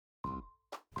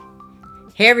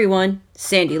Hey everyone,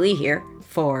 Sandy Lee here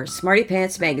for Smarty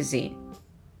Pants Magazine.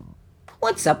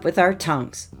 What's up with our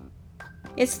tongues?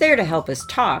 It's there to help us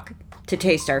talk, to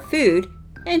taste our food,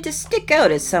 and to stick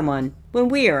out at someone when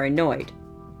we are annoyed.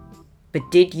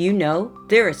 But did you know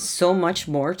there is so much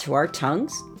more to our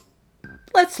tongues?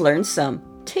 Let's learn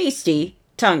some tasty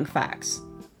tongue facts.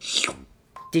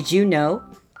 Did you know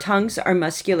tongues are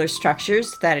muscular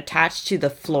structures that attach to the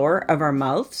floor of our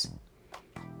mouths?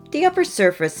 The upper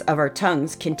surface of our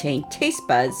tongues contain taste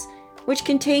buds, which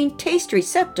contain taste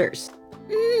receptors.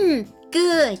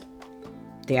 Good.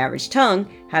 The average tongue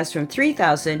has from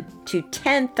 3,000 to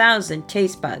 10,000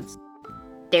 taste buds.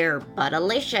 They're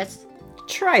delicious.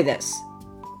 Try this.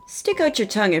 Stick out your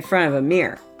tongue in front of a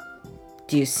mirror.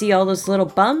 Do you see all those little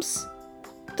bumps?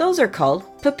 Those are called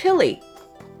papillae.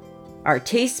 Our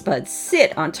taste buds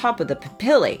sit on top of the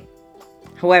papillae.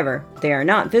 However, they are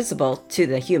not visible to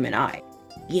the human eye.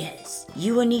 Yes,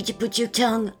 you will need to put your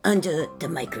tongue under the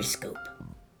microscope.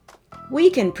 We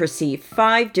can perceive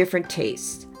 5 different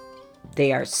tastes.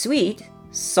 They are sweet,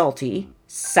 salty,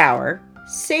 sour,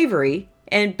 savory,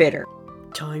 and bitter.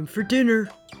 Time for dinner.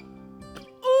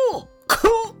 Oh,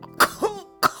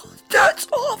 that's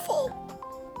awful.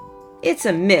 It's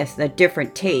a myth that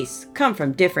different tastes come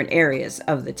from different areas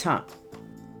of the tongue.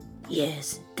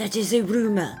 Yes, that is a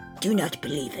rumor. Do not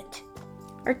believe it.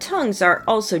 Our tongues are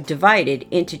also divided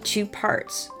into 2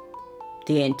 parts.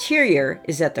 The anterior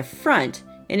is at the front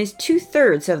and is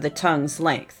 2/3 of the tongue's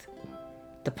length.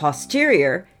 The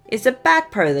posterior is the back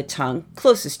part of the tongue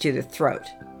closest to the throat.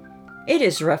 It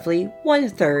is roughly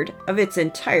 1/3 of its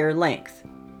entire length.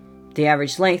 The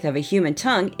average length of a human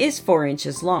tongue is 4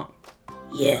 inches long.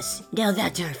 Yes, now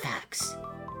that are facts.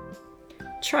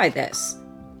 Try this.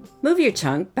 Move your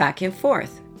tongue back and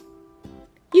forth.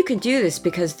 You can do this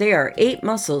because there are 8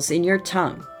 muscles in your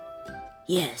tongue.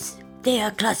 Yes, they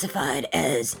are classified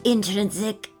as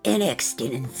intrinsic and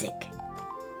extrinsic.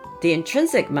 The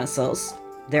intrinsic muscles,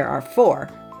 there are 4,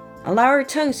 allow our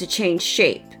tongues to change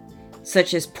shape,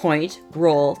 such as point,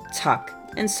 roll, tuck,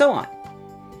 and so on,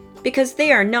 because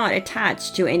they are not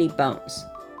attached to any bones.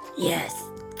 Yes,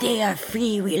 they are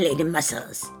free-related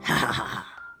muscles. Ha ha ha.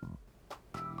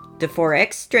 The 4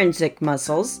 extrinsic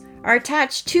muscles are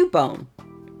attached to bone,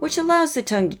 which allows the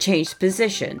tongue to change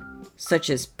position,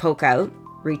 such as poke out,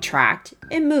 retract,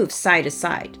 and move side to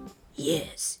side.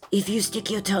 Yes, if you stick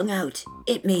your tongue out,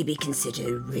 it may be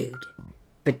considered rude.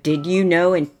 But did you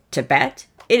know in Tibet,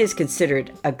 it is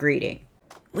considered a greeting?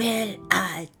 Well,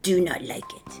 I do not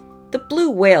like it. The blue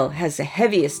whale has the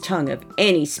heaviest tongue of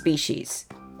any species.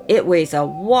 It weighs a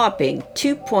whopping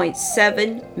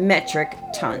 2.7 metric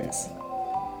tons.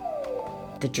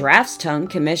 The giraffe's tongue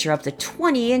can measure up to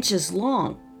 20 inches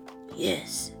long.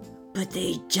 Yes, but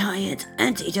the giant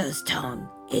anteater's tongue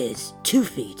is 2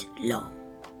 feet long.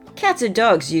 Cats and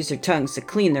dogs use their tongues to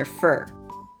clean their fur.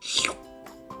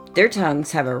 Their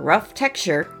tongues have a rough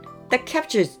texture that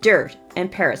captures dirt and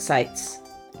parasites.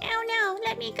 Oh no,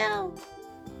 let me go.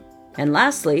 And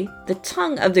lastly, the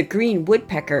tongue of the green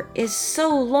woodpecker is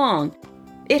so long,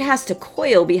 it has to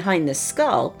coil behind the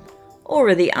skull,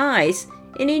 over the eyes,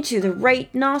 and into the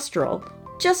right nostril,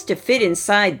 just to fit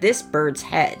inside this bird's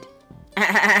head.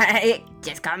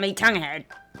 Just call me Tonguehead.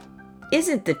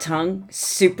 Isn't the tongue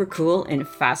super cool and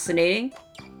fascinating?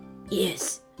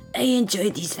 Yes, I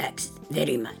enjoyed these facts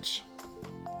very much.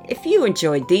 If you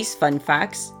enjoyed these fun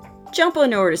facts, jump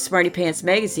on over to Smarty Pants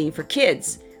Magazine for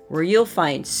Kids, where you'll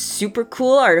find super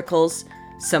cool articles,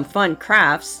 some fun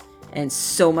crafts, and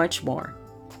so much more.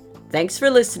 Thanks for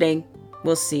listening.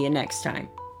 We'll see you next time.